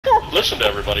Listen to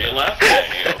everybody and laugh at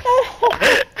you.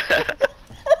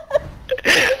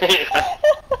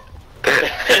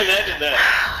 Imagine that.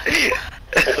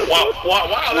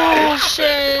 Wow,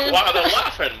 shit. Wow, they're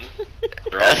laughing.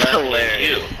 They're all laughing at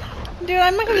you. Dude,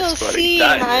 I'm not gonna see.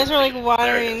 My eyes are like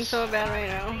watering so bad right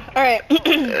now. Alright.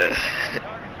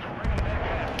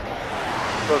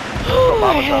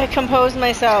 I gotta compose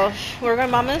myself. We're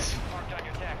going Mama's?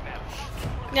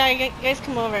 Yeah, you guys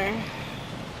come over.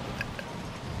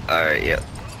 Alright, yep.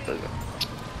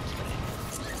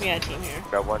 We got a team here.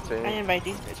 Got one team. I invite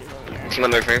these bitches over here. Team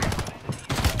on their frame.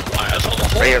 Why, that's all the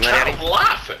whole town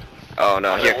laughing. Oh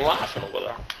no, here. They're laughing over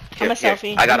there. I'm a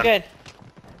selfie. I got him. Good.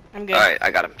 I'm good. Alright, I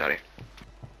got him, Tony.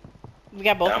 We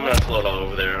got both yeah, of I'm them. gonna float all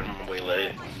over there. I'm way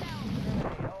late.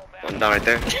 One down right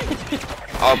there.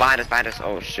 Oh, behind us.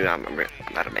 Oh shoot, I'm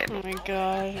out of man. Oh my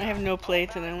god, I have no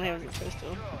plates and I only have a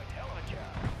pistol.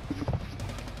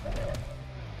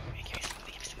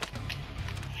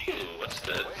 Ooh, what's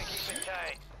this?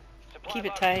 Keep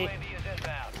it tight.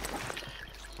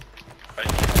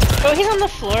 Oh, he's on the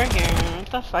floor here.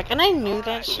 What the fuck? And I knew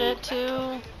that shit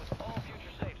too.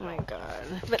 Oh my god.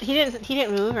 But he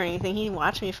didn't move or anything. He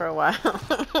watched me for a while.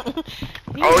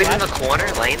 Oh, he's in the corner,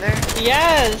 laying there?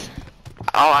 Yes.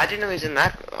 Oh, I didn't know he was in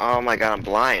that. Oh my god, I'm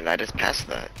blind. I just passed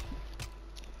that.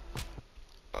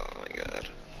 Oh my god.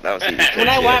 That was easy.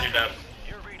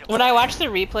 When I watched the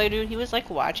replay, dude, he was like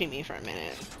watching me for a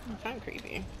minute. Kind of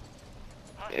creepy.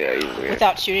 Yeah, he's weird.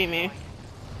 Without shooting me.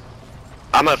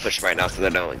 I'm gonna push him right now so they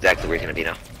know exactly where he's gonna be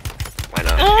now. Why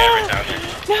not?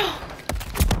 No!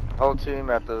 Whole team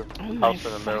at the house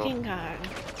in the middle. Oh my fucking god.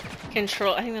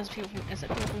 Control. I think those people from. Is it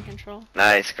people from Control?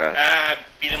 Nice, Cross. Ah,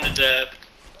 beat him to death.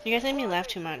 You guys made me laugh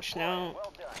too much. No.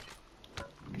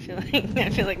 I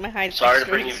feel like my hide. Sorry to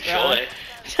bring you joy.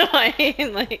 No, I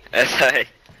mean like. That's right.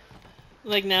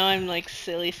 Like now I'm like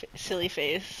silly face. Silly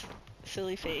face.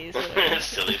 Silly face.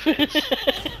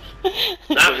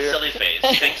 Not silly face.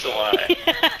 Thanks a lot.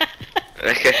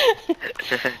 Okay.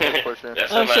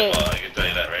 That's not my fault. I can tell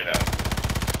you that right now.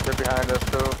 They're behind us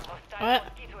too. What?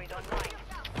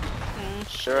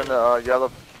 They're in the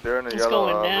yellow. They're in the It's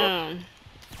yellow. going down.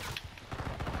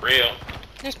 Real.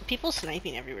 There's people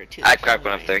sniping everywhere too. I cracked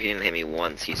one up there. He didn't hit me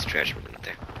once. He's trash moving up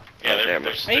there. Yeah,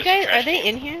 Are you guys? Are they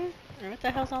in here? Or what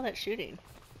the hell's all that shooting?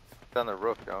 On the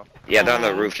roof, yo. Yeah, they're on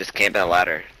the roof, just camping a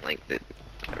ladder, like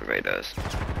everybody does.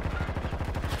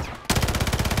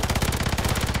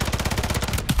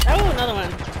 Oh, another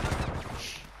one.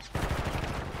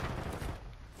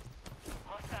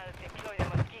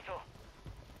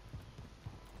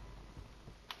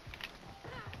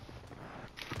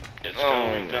 It's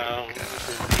going down.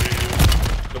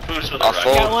 Papoose with A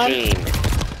full one? team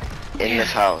in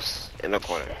this house, in the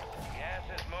corner.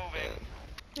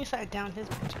 He sat down his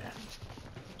bitch ass.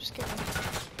 Just kidding.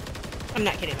 I'm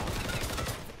not kidding.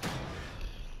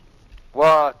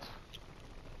 What?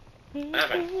 What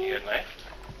happened? You got knifed?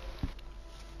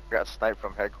 Got sniped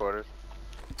from headquarters.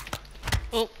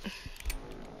 Oh.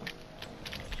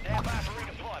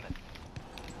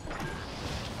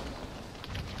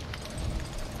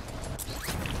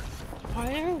 Why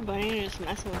is everybody just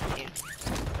messing with me?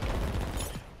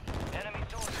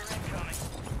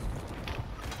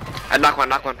 I knock one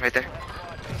right there.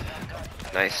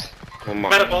 Nice. One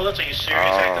more. Metabullets, are you serious,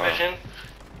 Activision?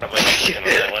 Probably not on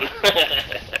that one.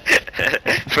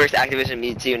 First Activision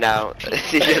meets you now.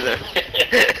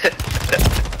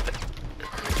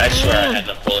 I swear I had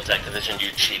enough bullets, Activision, you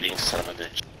cheating son of a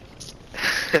bitch.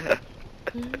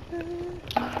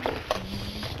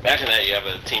 Imagine that you have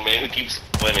a teammate who keeps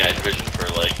blaming Activision for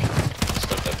like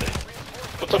stuff that they.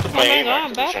 What's up with my aim,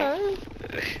 Activision?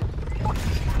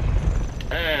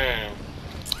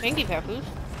 Thank you, Papoose.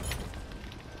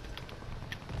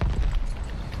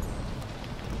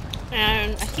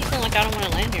 And I keep feeling like I don't want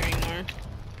to land here anymore.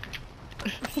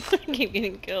 I keep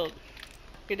getting killed.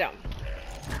 Get down.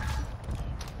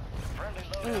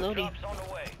 Oh, loading.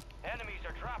 Enemies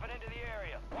are dropping into the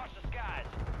area. Watch the skies.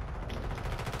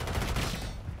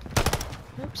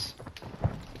 Oops.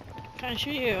 Trying to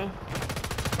shoot you.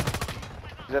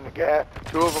 He's in the gap.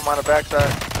 Two of them on the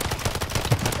backside.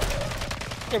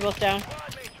 They're both down.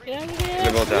 Get out of here.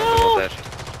 They're both down. No. They're both dead.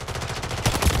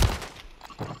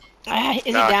 Is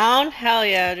he down? Hell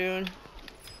yeah, dude.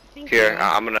 Here,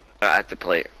 I'm gonna at the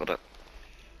plate. Hold up.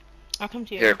 I'll come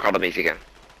to you. Here, crawl to me if you can.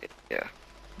 Yeah.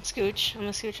 Scooch. I'm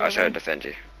gonna scooch over. I'll try to defend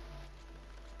you.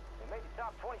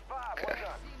 Okay.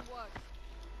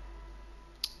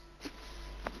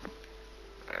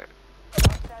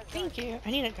 Thank you.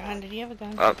 I need a gun. Did you have a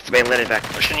gun? Oh, somebody landed back.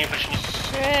 Pushing you.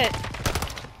 Shit.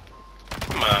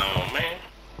 Come on, man.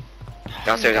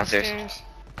 Downstairs.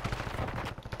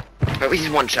 But he's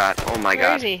one shot. Oh my Where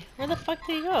god. is he? Where the fuck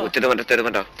did he go? Through the window, through the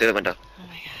window, through the window. Oh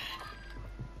my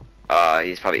god.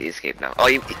 He escaped now. Oh,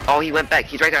 he went back.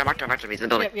 He's right there. I marked him. He's in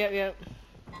the building. Yep.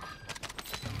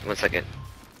 1 second.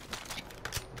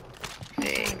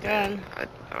 Dang, God. man. I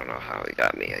don't know how he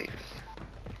got me.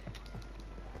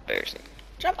 Embarrassing.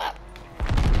 Jump up!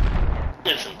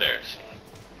 It's embarrassing.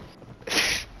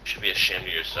 Should be ashamed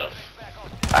of yourself.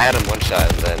 I had him one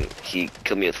shot and then he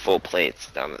killed me with full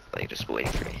plates down, like just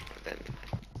waiting for me. And then...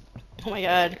 Oh my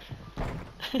god.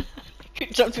 You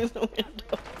jumped through the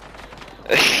window.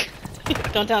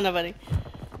 Don't tell nobody.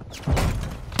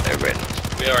 Everybody.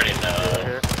 We already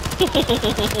know.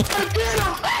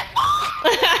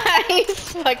 He's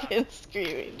fucking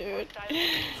screaming, dude.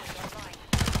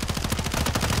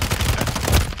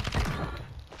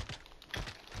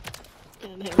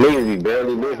 Niggas be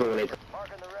barely moving when they come.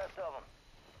 Marking the rest of them.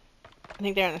 I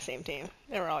think they're on the same team.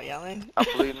 They were all yelling. I'm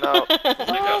bleeding out.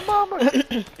 Oh, mama.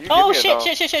 You Oh give me a dog.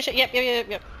 shit.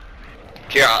 Yep.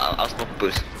 Here, I'll smoke a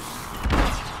boost.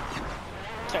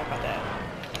 Sorry about that.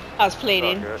 I was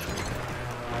plating. It's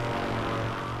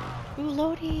Ooh,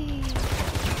 Lodi!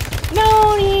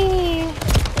 Lodi!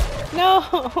 No!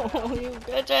 You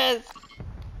bitches!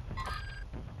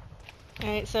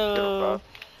 Alright, so...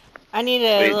 I need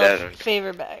a little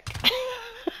favor back.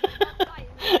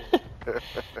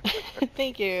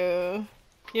 Thank you.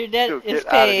 Your debt is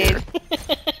paid.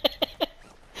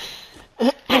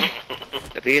 The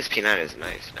BSP9 is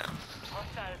nice now.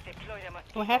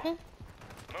 What happened?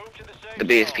 The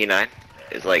BSP9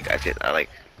 is like, I don't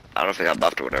know if it got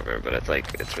buffed or whatever, but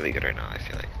it's really good right now, I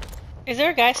feel like. Is there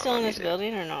a guy still in this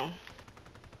building or no?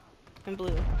 In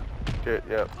blue. Shit,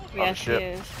 yep. Yes, he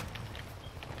is.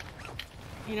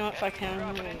 You know what, fuck him.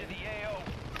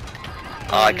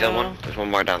 Oh, I killed one. There's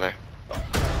one more down there.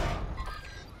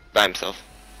 By himself.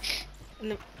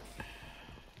 I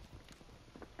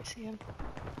see him.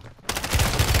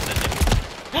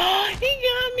 He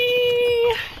got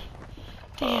me!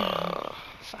 Damn.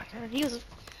 Fucker. He was...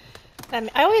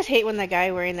 I always hate when that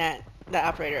guy wearing that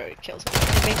operator kills me.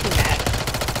 It makes me mad.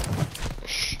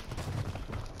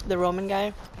 The Roman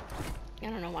guy. I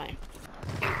don't know why.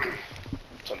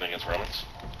 Something against Romans.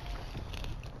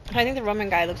 I think the Roman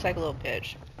guy looks like a little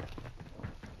bitch.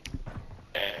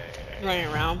 Running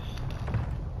around.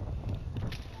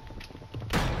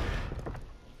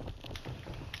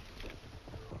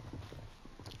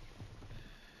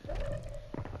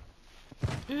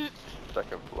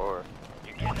 Second floor.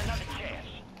 You're getting another chance.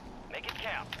 Make it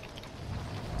count.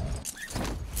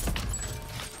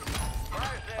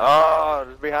 Oh,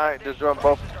 just behind. Just run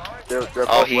both. They're Oh,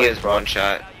 both he ways, is bro. one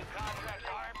shot.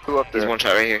 Two up there. He's one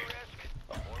shot right here.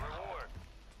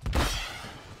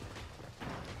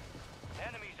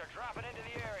 Enemies are dropping into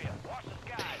the area. Watch the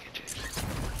skies.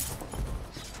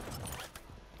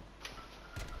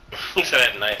 He said I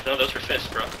had a knife. No, those were fists,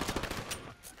 bro.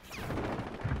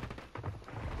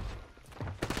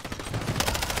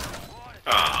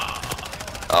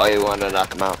 Oh, you wanted to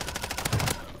knock him out.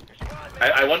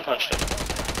 I one-punched him.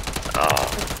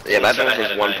 Oh, yeah, my Said I bonus had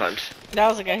was a one knife. punch. That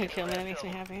was the guy who killed me. That makes me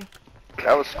happy.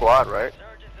 That was squad, right?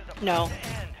 No.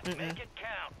 Make it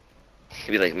count.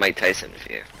 He'd be like Mike Tyson if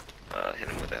you hit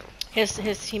him with that. His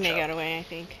teammate got away, I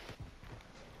think.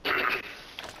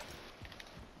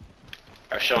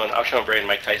 I was showing Braden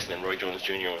Mike Tyson and Roy Jones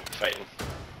Jr. fighting.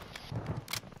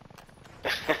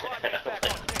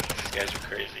 These guys are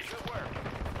crazy.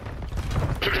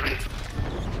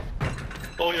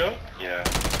 Oh yeah? Yeah.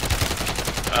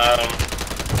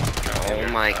 Oh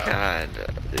my god,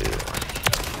 dude.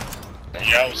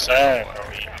 Yeah, I'm sad.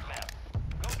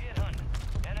 Go get hunting.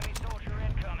 Enemy soldier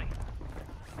incoming.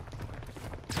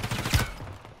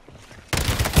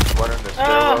 One in the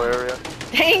stairwell Oh. area.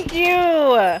 Thank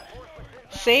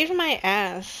you! Saved my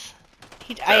ass.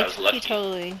 He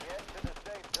totally...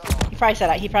 He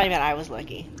probably meant I was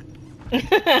lucky.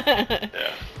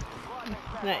 Yeah.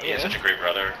 Not He you. is such a great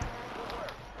brother.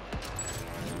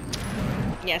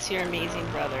 Yes, you're amazing,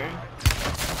 brother.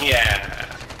 Yeah.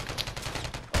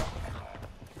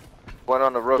 One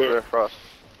on the roof there, Frost.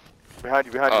 Behind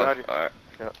you, behind you, behind you. Alright.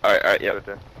 Yeah. Alright, yep. Right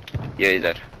there. Yeah, he's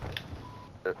dead.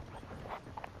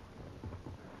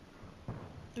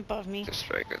 Above me. The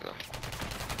striker though.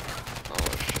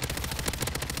 Oh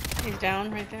shit. He's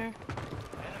down right there.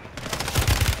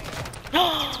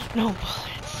 No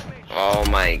bullets. Oh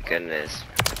my goodness.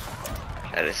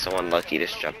 That is so unlucky.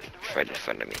 Just jumped right in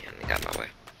front of me and he got my way.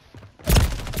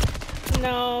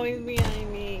 No, he's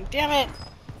behind me. Damn it!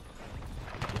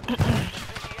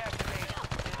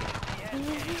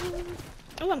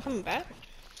 Oh, I'm coming back.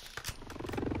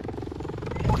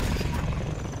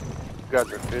 You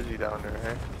guys are busy down there,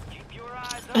 eh?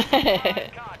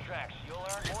 Contracts. You'll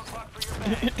earn more buck for your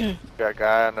bag. Got a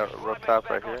guy on the rooftop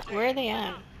right here. Where are they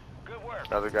at? Good work.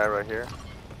 Another guy right here.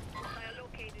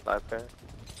 Live there.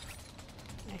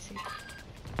 I see.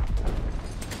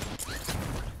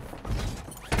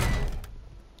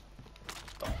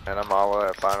 And I'm all the way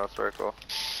at final circle.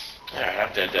 Alright,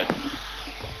 I'm dead.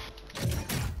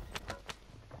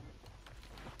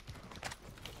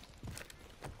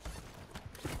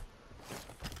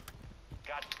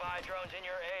 Got spy drones in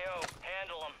your AO.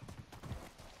 Handle them.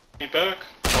 Be back.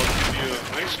 I'll give you a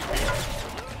nice screen.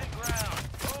 Losing ground.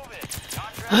 Move it.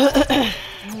 Contract.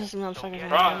 This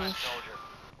motherfucker's Ross. on me. Soldier.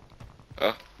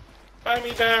 Oh. Buy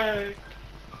me back. Your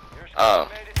Oh.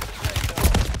 squad made it to the safe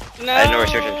zone. No. I didn't know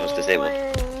Resurgence was disabled.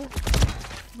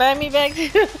 Buy me back too.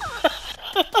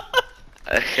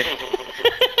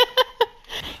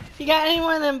 You got any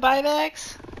more of them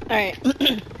buybacks? Alright.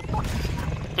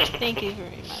 Thank you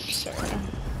very much, sir.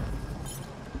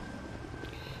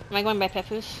 Am I going by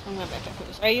Papoose? I'm going by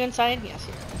Papoose. Are you inside? Yes,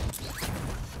 you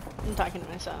are. I'm talking to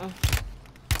myself.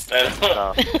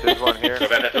 No, there's one here. Go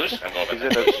back to Papoose? I'm going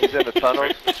back to He's in the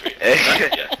tunnel. Sweet.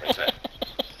 Yeah, thanks,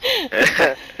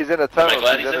 man. He's in the tunnel.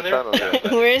 glad He's he's in in the there? tunnel.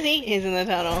 Yeah. Where is he? He's in the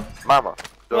tunnel. Mama, he's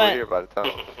over What? here by the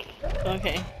tunnel.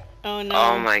 Okay. Oh no.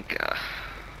 Oh my god.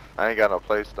 I ain't got no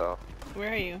place though.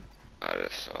 Where are you? Oh,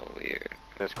 that's so weird.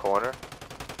 In this corner.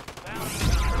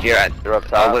 Here, You're up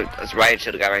top. oh, look, let's right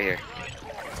to the guy right here.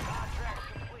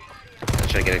 I'm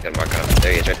trying to get a good mark on him.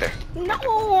 There he is, right there.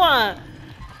 No!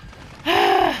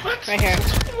 Right here.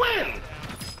 When?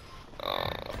 Oh.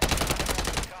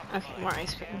 Okay, more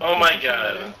ice cream. Oh my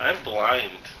god, I'm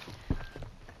blind.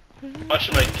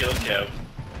 Watching my kill cam,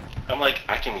 I'm like,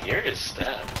 I can hear his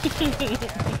step.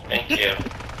 Thank you.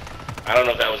 I don't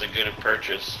know if that was a good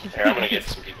purchase. Here, I'm gonna get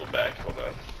some people back. Hold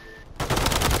on.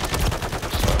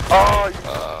 Oh, you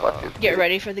fucking Get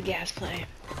ready for the gas play.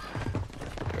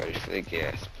 Ready for the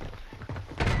gas.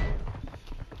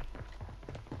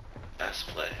 Best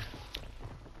play.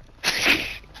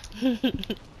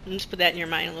 Just put that in your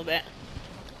mind a little bit.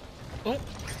 Oh.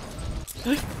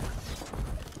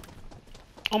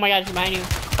 Oh my god, he's behind you.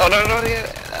 Oh no, no,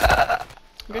 yeah.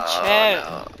 Good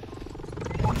Oh, shit.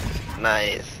 no.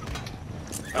 Nice.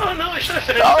 Oh no, I should have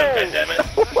finished that,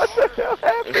 goddammit. What the hell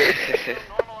happened?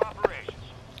 Normal operations.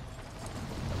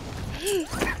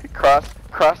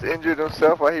 Cross injured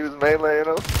himself while he was meleeing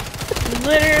him.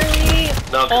 Literally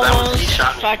No, because almost he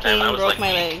shot me. fucking I was broke like,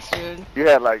 my legs, dude. You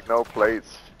had like no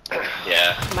plates.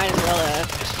 yeah, Might as well have.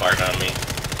 just farting on me.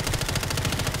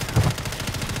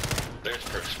 There's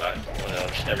perk spot. I'll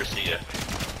just never see you.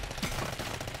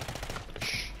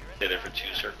 Stay there for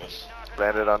 2 circles.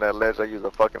 Landed on that ledge like he was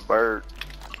a fucking bird.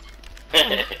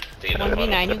 Take another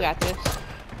 1v9, you one. got this.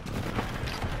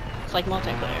 It's like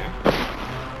multiplayer.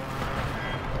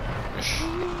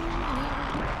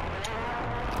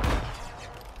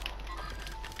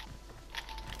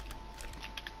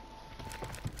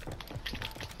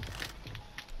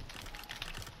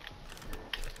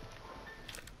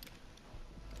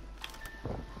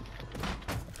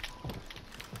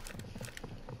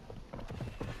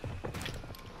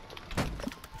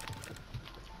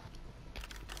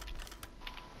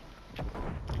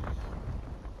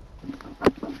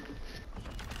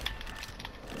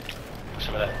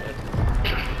 Some of that wood.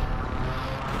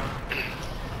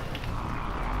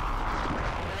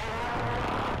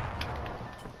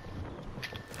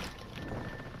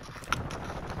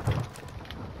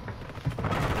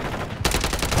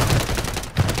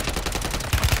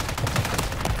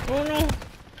 Oh no.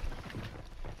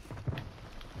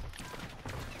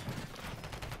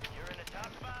 You're in the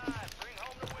top 5. Bring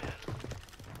home the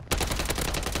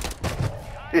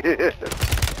win.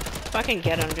 Fucking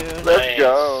get him, dude. Nice. Let's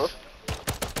go.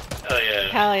 Oh yeah.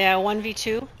 Hell yeah,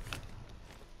 1v2.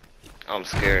 Oh, I'm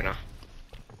scared now.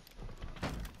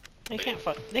 They can't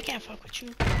fuck with you.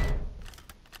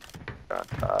 On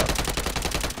top.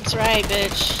 That's right,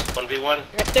 bitch. 1v1.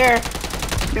 Right there.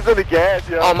 He's in the gas,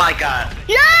 yo. Oh my god.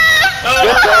 Yeah!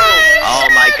 Let's go. Oh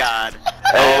my god.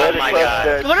 Hey, Oh way to my clutch god.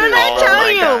 that What did shit. I Oh tell my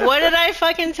you? God. What did I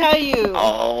fucking tell you?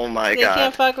 Oh my They can't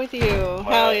god. fuck with you.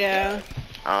 Hell yeah.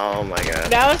 Oh my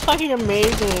god. That was fucking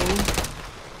amazing.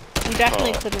 You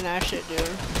definitely Oh. clipping that shit, dude.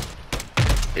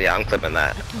 Yeah, I'm clipping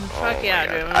that. Fuck Oh my yeah,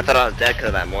 god. dude. I thought I was dead because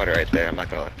of that mortar right there. I'm not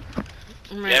gonna lie.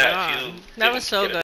 Oh my Yeah, god. if you That was didn't so get it good.